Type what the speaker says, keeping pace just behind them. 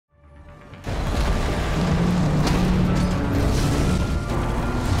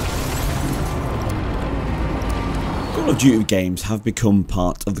Call of Duty games have become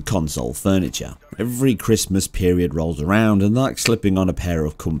part of the console furniture. Every Christmas period rolls around and like slipping on a pair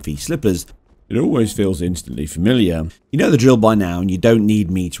of comfy slippers, it always feels instantly familiar. You know the drill by now and you don't need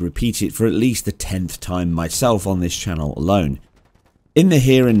me to repeat it for at least the 10th time myself on this channel alone. In the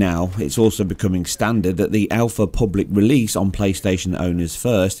here and now, it's also becoming standard that the alpha public release on PlayStation owners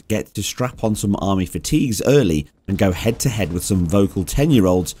first gets to strap on some army fatigues early and go head to head with some vocal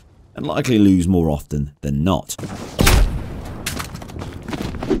 10-year-olds and likely lose more often than not.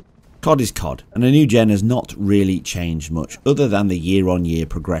 COD is COD, and a new gen has not really changed much other than the year-on-year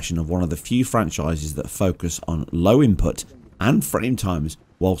progression of one of the few franchises that focus on low input and frame times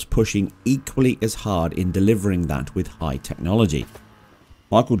whilst pushing equally as hard in delivering that with high technology.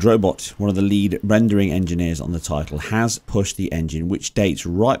 Michael Drobot, one of the lead rendering engineers on the title, has pushed the engine, which dates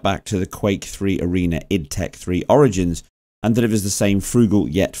right back to the Quake 3 Arena id Tech 3 Origins, and delivers the same frugal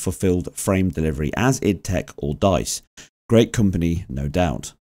yet fulfilled frame delivery as id Tech or DICE. Great company, no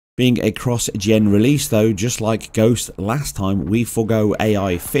doubt. Being a cross-gen release though, just like Ghost last time, we forgo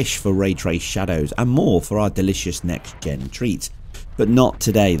AI fish for ray trace shadows and more for our delicious next-gen treats. But not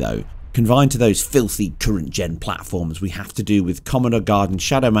today though. Confined to those filthy current-gen platforms, we have to do with Commodore Garden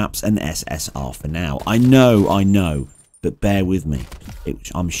shadow maps and SSR for now. I know, but bear with me.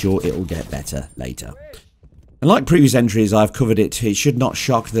 I'm sure it'll get better later. And like previous entries I've covered it should not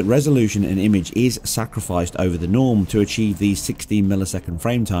shock that resolution and image is sacrificed over the norm to achieve these 16 millisecond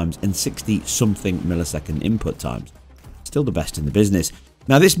frame times and 60 something millisecond input times. Still the best in the business.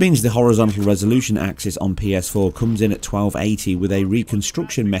 Now this means the horizontal resolution axis on PS4 comes in at 1280 with a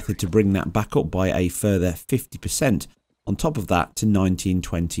reconstruction method to bring that back up by a further 50%, on top of that to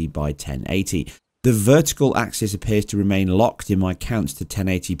 1920 by 1080. The vertical axis appears to remain locked in my counts to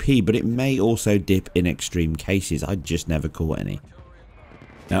 1080p, but it may also dip in extreme cases. I just never caught any.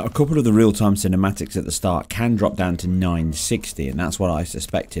 Now, a couple of the real-time cinematics at the start can drop down to 960, and that's what I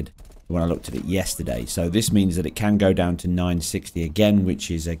suspected when I looked at it yesterday. So this means that it can go down to 960 again,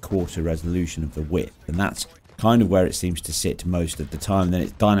 which is a quarter resolution of the width, and that's kind of where it seems to sit most of the time. Then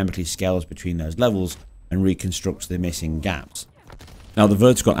it dynamically scales between those levels and reconstructs the missing gaps. Now the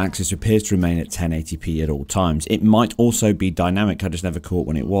vertical axis appears to remain at 1080p at all times. It might also be dynamic, I just never caught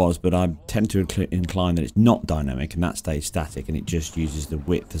when it was, but I tend to incline that it's not dynamic and that stays static and it just uses the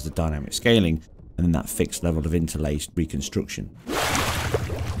width as the dynamic scaling and then that fixed level of interlaced reconstruction.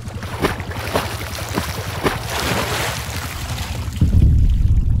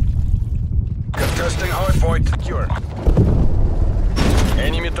 Contesting hardpoint secure.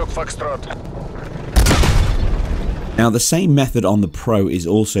 Enemy took Foxtrot. Now the same method on the Pro is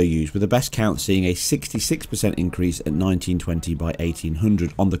also used, with the best count seeing a 66% increase at 1920 by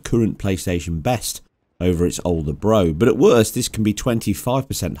 1800 on the current PlayStation best over its older Bro, but at worst this can be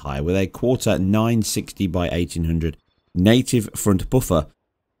 25% higher with a quarter 960 by 1800 native front buffer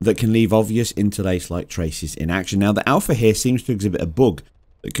that can leave obvious interlace-like traces in action. Now the alpha here seems to exhibit a bug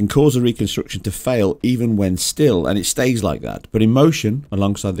that can cause a reconstruction to fail even when still, and it stays like that, but in motion,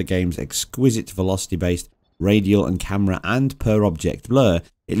 alongside the game's exquisite velocity-based radial and camera and per object blur,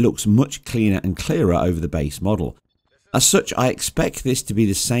 it looks much cleaner and clearer over the base model. As such, I expect this to be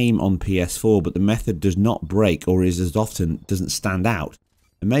the same on PS4, but the method does not break or is as often doesn't stand out.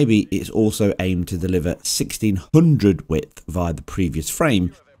 And maybe it's also aimed to deliver 1600 width via the previous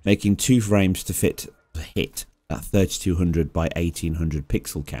frame, making 2 frames to fit the hit that 3200 by 1800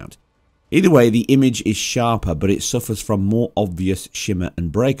 pixel count. Either way, the image is sharper, but it suffers from more obvious shimmer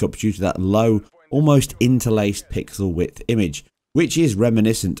and breakup due to that low, almost interlaced pixel width image, which is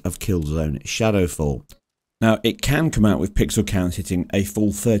reminiscent of Killzone Shadowfall. Now, it can come out with pixel counts hitting a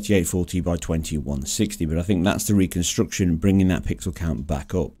full 3840 by 2160, but I think that's the reconstruction bringing that pixel count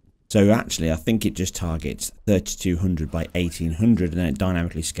back up. So actually, I think it just targets 3200 by 1800 and then it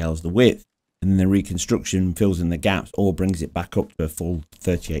dynamically scales the width, and then the reconstruction fills in the gaps or brings it back up to a full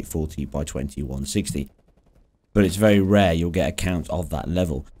 3840 by 2160. But it's very rare you'll get a count of that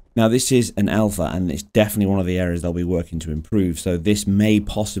level. Now this is an alpha and it's definitely one of the areas they'll be working to improve, so this may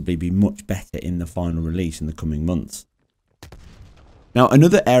possibly be much better in the final release in the coming months. Now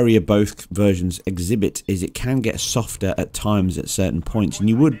another area both versions exhibit is it can get softer at times at certain points, and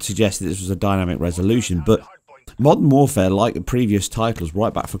you would suggest that this was a dynamic resolution, but Modern Warfare, like the previous titles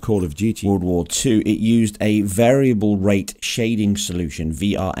right back for Call of Duty World War II, it used a variable rate shading solution,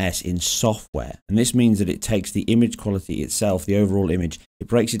 VRS, in software. And this means that it takes the image quality itself, the overall image, it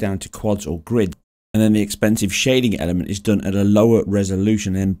breaks it down to quads or grid, and then the expensive shading element is done at a lower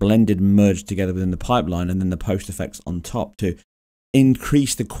resolution and then blended and merged together within the pipeline, and then the post effects on top to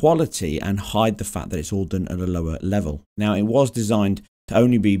increase the quality and hide the fact that it's all done at a lower level. Now, it was designed to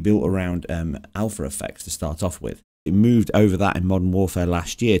only be built around alpha effects to start off with, it moved over that in Modern Warfare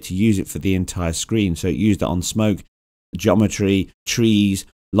last year to use it for the entire screen. So it used it on smoke, geometry, trees,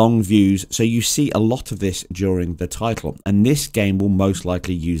 long views. So you see a lot of this during the title, and this game will most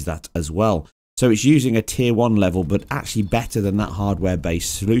likely use that as well. So it's using a tier 1 level, but actually better than that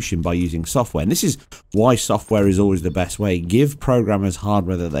hardware-based solution by using software. And this is why software is always the best way. Give programmers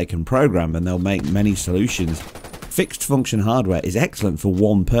hardware that they can program, and they'll make many solutions. Fixed function hardware is excellent for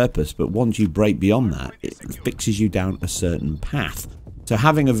one purpose, but once you break beyond that, it fixes you down a certain path. So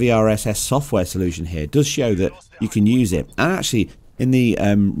having a VRSS software solution here does show that you can use it. And actually, in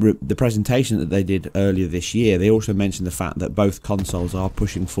the presentation that they did earlier this year, they also mentioned the fact that both consoles are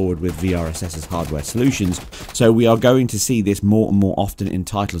pushing forward with VRSS as hardware solutions. So we are going to see this more and more often in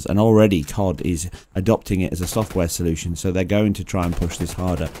titles, and already COD is adopting it as a software solution. So they're going to try and push this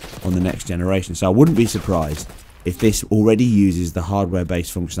harder on the next generation. So I wouldn't be surprised if this already uses the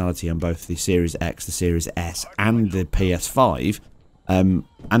hardware-based functionality on both the Series X, the Series S, and the PS5. And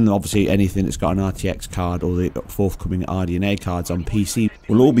obviously anything that's got an RTX card or the forthcoming RDNA cards on PC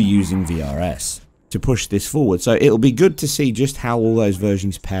will all be using VRS to push this forward. So it'll be good to see just how all those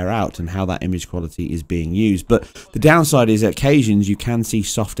versions pair out and how that image quality is being used. But the downside is at occasions you can see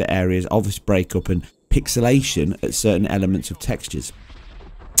softer areas, obvious breakup and pixelation at certain elements of textures.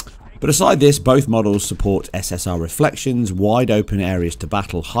 But aside this, both models support SSR reflections, wide open areas to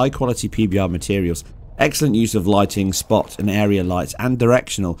battle, high quality PBR materials, excellent use of lighting, spot and area lights, and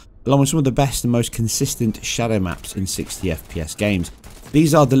directional, along with some of the best and most consistent shadow maps in 60 FPS games.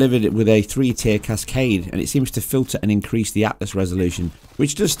 These are delivered with a 3-tier cascade, and it seems to filter and increase the Atlas resolution,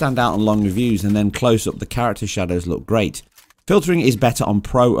 which does stand out on long reviews, and then close up the character shadows look great. Filtering is better on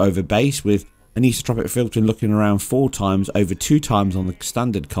Pro over base, with anisotropic filtering looking around 4 times over 2 times on the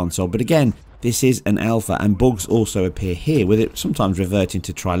standard console, but again, this is an alpha, and bugs also appear here, with it sometimes reverting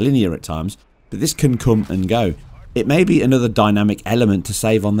to trilinear at times. But this can come and go. It may be another dynamic element to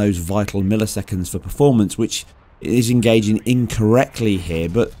save on those vital milliseconds for performance, which is engaging incorrectly here,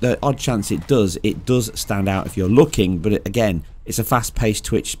 but the odd chance it does stand out if you're looking. But again, it's a fast-paced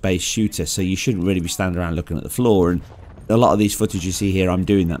Twitch-based shooter, so you shouldn't really be standing around looking at the floor. And a lot of these footage you see here, I'm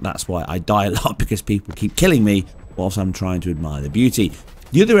doing that. That's why I die a lot, because people keep killing me whilst I'm trying to admire the beauty.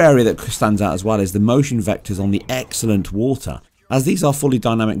 The other area that stands out as well is the motion vectors on the excellent water. As these are fully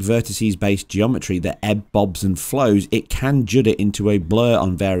dynamic vertices based geometry that ebb, bobs and flows, it can judder into a blur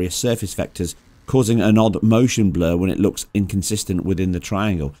on various surface vectors, causing an odd motion blur when it looks inconsistent within the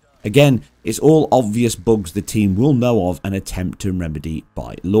triangle. Again, it's all obvious bugs the team will know of and attempt to remedy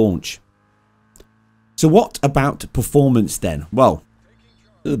by launch. So what about performance then? Well,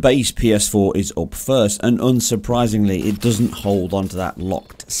 the base PS4 is up first, and unsurprisingly it doesn't hold onto that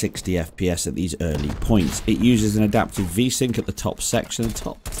locked 60 FPS at these early points. It uses an adaptive VSync at the top section,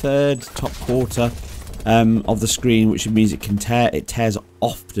 top third, top quarter of the screen, which means it tears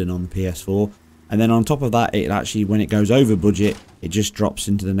often on the PS4, and then on top of that, it actually, when it goes over budget, it just drops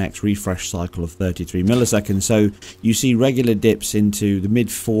into the next refresh cycle of 33 milliseconds. So you see regular dips into the mid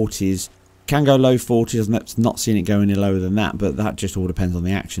 40s. Can go low 40s, and not seen it go any lower than that, but that just all depends on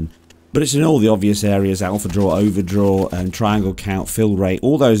the action. But it's in all the obvious areas: alpha draw, overdraw, triangle count, fill rate.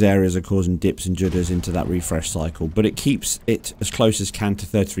 All those areas are causing dips and judders into that refresh cycle, but it keeps it as close as can to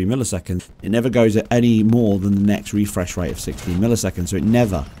 33 milliseconds. It never goes at any more than the next refresh rate of 16 milliseconds, so it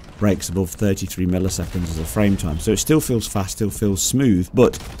never breaks above 33 milliseconds as a frame time. So it still feels fast, still feels smooth,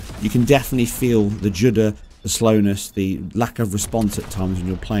 but you can definitely feel the judder, the slowness, the lack of response at times when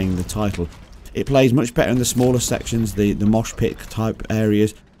you're playing the title. It plays much better in the smaller sections, the mosh pit type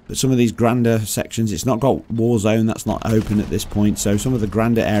areas, but some of these grander sections, it's not got Warzone, that's not open at this point, so some of the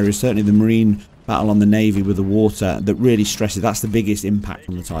grander areas, certainly the Marine battle on the Navy with the water, that really stresses, that's the biggest impact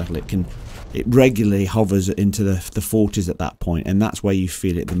on the title. It regularly hovers into the 40s at that point, and that's where you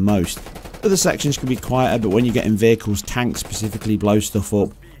feel it the most. Other sections can be quieter, but when you get in vehicles, tanks specifically blow stuff up,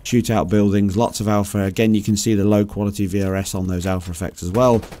 shoot out buildings, lots of alpha. Again, you can see the low quality VRS on those alpha effects as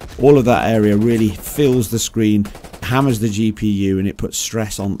well. All of that area really fills the screen, hammers the GPU, and it puts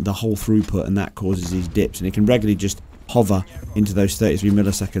stress on the whole throughput, and that causes these dips, and it can regularly just hover into those 33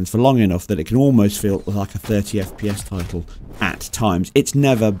 milliseconds for long enough that it can almost feel like a 30 FPS title at times. It's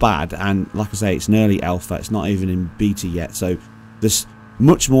never bad, and like I say, it's an early alpha, it's not even in beta yet, so there's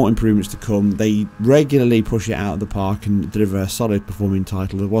much more improvements to come. They regularly push it out of the park and deliver a solid performing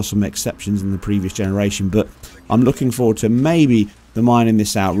title. There was some exceptions in the previous generation, but I'm looking forward to maybe them ironing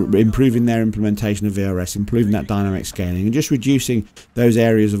this out, improving their implementation of VRS, improving that dynamic scaling, and just reducing those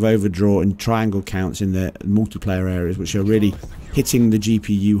areas of overdraw and triangle counts in the multiplayer areas, which are really hitting the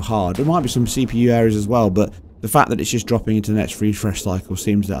GPU hard. There might be some CPU areas as well, but The fact that it's just dropping into the next refresh cycle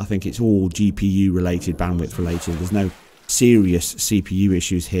seems that I think it's all GPU related, bandwidth related. There's no serious CPU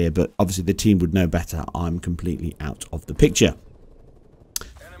issues here, but obviously the team would know better. I'm completely out of the picture.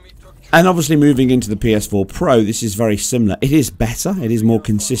 And obviously moving into the PS4 Pro, this is very similar. It is better, it is more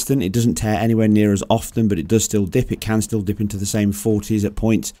consistent, it doesn't tear anywhere near as often, but it does still dip. It can still dip into the same 40s at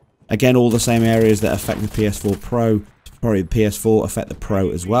points. Again, all the same areas that affect the PS4 Pro, probably the PS4 affect the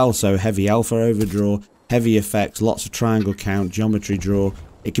Pro as well. So heavy alpha overdraw, heavy effects, lots of triangle count, geometry draw.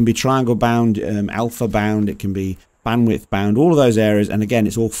 It can be triangle bound, alpha bound, it can be bandwidth bound, all of those areas. And again,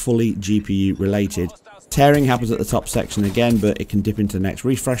 it's all fully GPU related. Tearing happens at the top section again, but it can dip into the next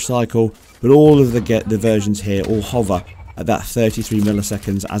refresh cycle. But all of the versions here all hover at that 33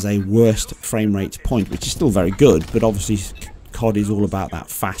 milliseconds as a worst frame rate point, which is still very good, but obviously COD is all about that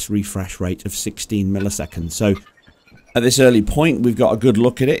fast refresh rate of 16 milliseconds. So at this early point, we've got a good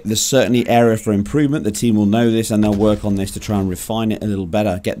look at it. There's certainly area for improvement. The team will know this, and they'll work on this to try and refine it a little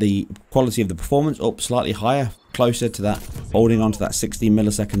better, get the quality of the performance up slightly higher, closer to that, holding on to that 16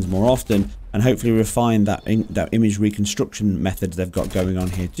 milliseconds more often, and hopefully refine that image reconstruction methods they've got going on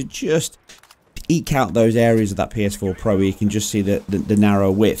here to just eke out those areas of that PS4 Pro where you can just see the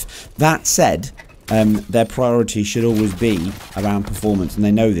narrow width. That said, their priority should always be around performance, and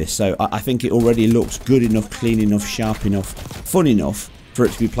they know this. So I think it already looks good enough, clean enough, sharp enough, fun enough for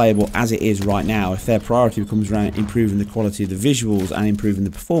it to be playable as it is right now. If their priority becomes around improving the quality of the visuals and improving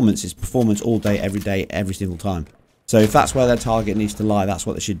the performance, it's performance all day, every single time. So if that's where their target needs to lie, that's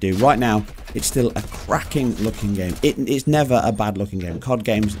what they should do. Right now, it's still a cracking looking game. It's never a bad looking game. COD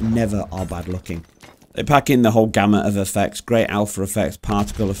games never are bad looking. They pack in the whole gamut of effects, great alpha effects,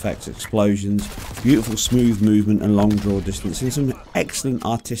 particle effects, explosions, beautiful smooth movement and long draw distance, and some excellent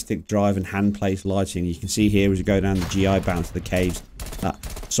artistic drive and hand-placed lighting. You can see here as you go down the GI bound to the caves, that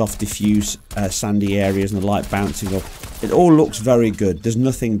soft diffuse sandy areas and the light bouncing up. It all looks very good. There's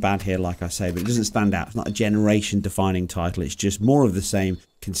nothing bad here, like I say, but it doesn't stand out. It's not a generation-defining title. It's just more of the same,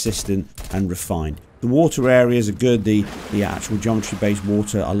 consistent and refined. The water areas are good, the actual geometry-based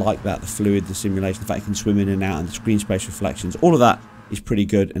water, I like that, the fluid, the simulation, the fact you can swim in and out, and the screen space reflections, all of that is pretty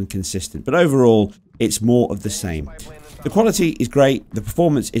good and consistent. But overall, it's more of the same. The quality is great, the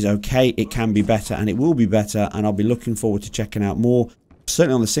performance is okay, it can be better, and it will be better, and I'll be looking forward to checking out more,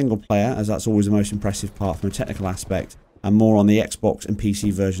 certainly on the single player, as that's always the most impressive part from a technical aspect, and more on the Xbox and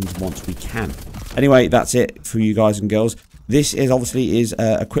PC versions once we can. Anyway, that's it for you guys and girls. This is obviously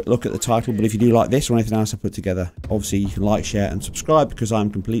a quick look at the title, but if you do like this or anything else I put together, obviously you can like, share and subscribe, because I'm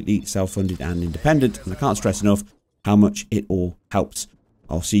completely self-funded and independent, and I can't stress enough how much it all helps.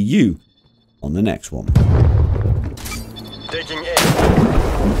 I'll see you on the next one. Taking aim.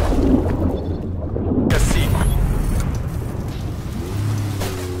 C.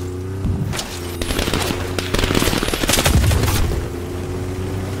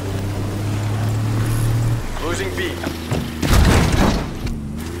 Losing B.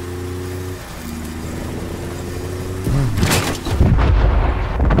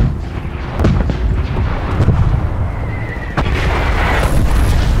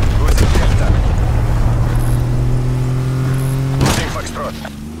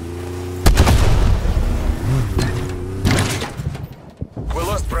 We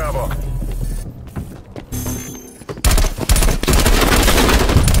lost Bravo.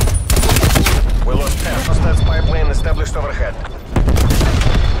 We lost F. Hostile spy plane established overhead.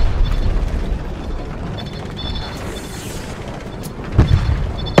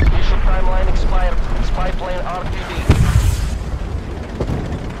 Mission timeline expired. Spy plane RTB.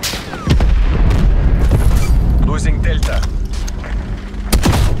 Losing Delta.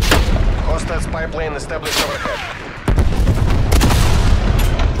 Hostile spy plane established overhead.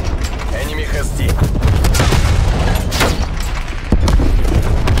 Enemy has D.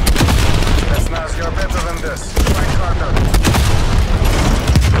 That's nice, you're better than this. Try harder.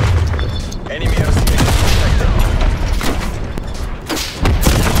 Enemy airspace detected.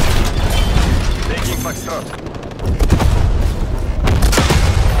 Taking Foxtrot.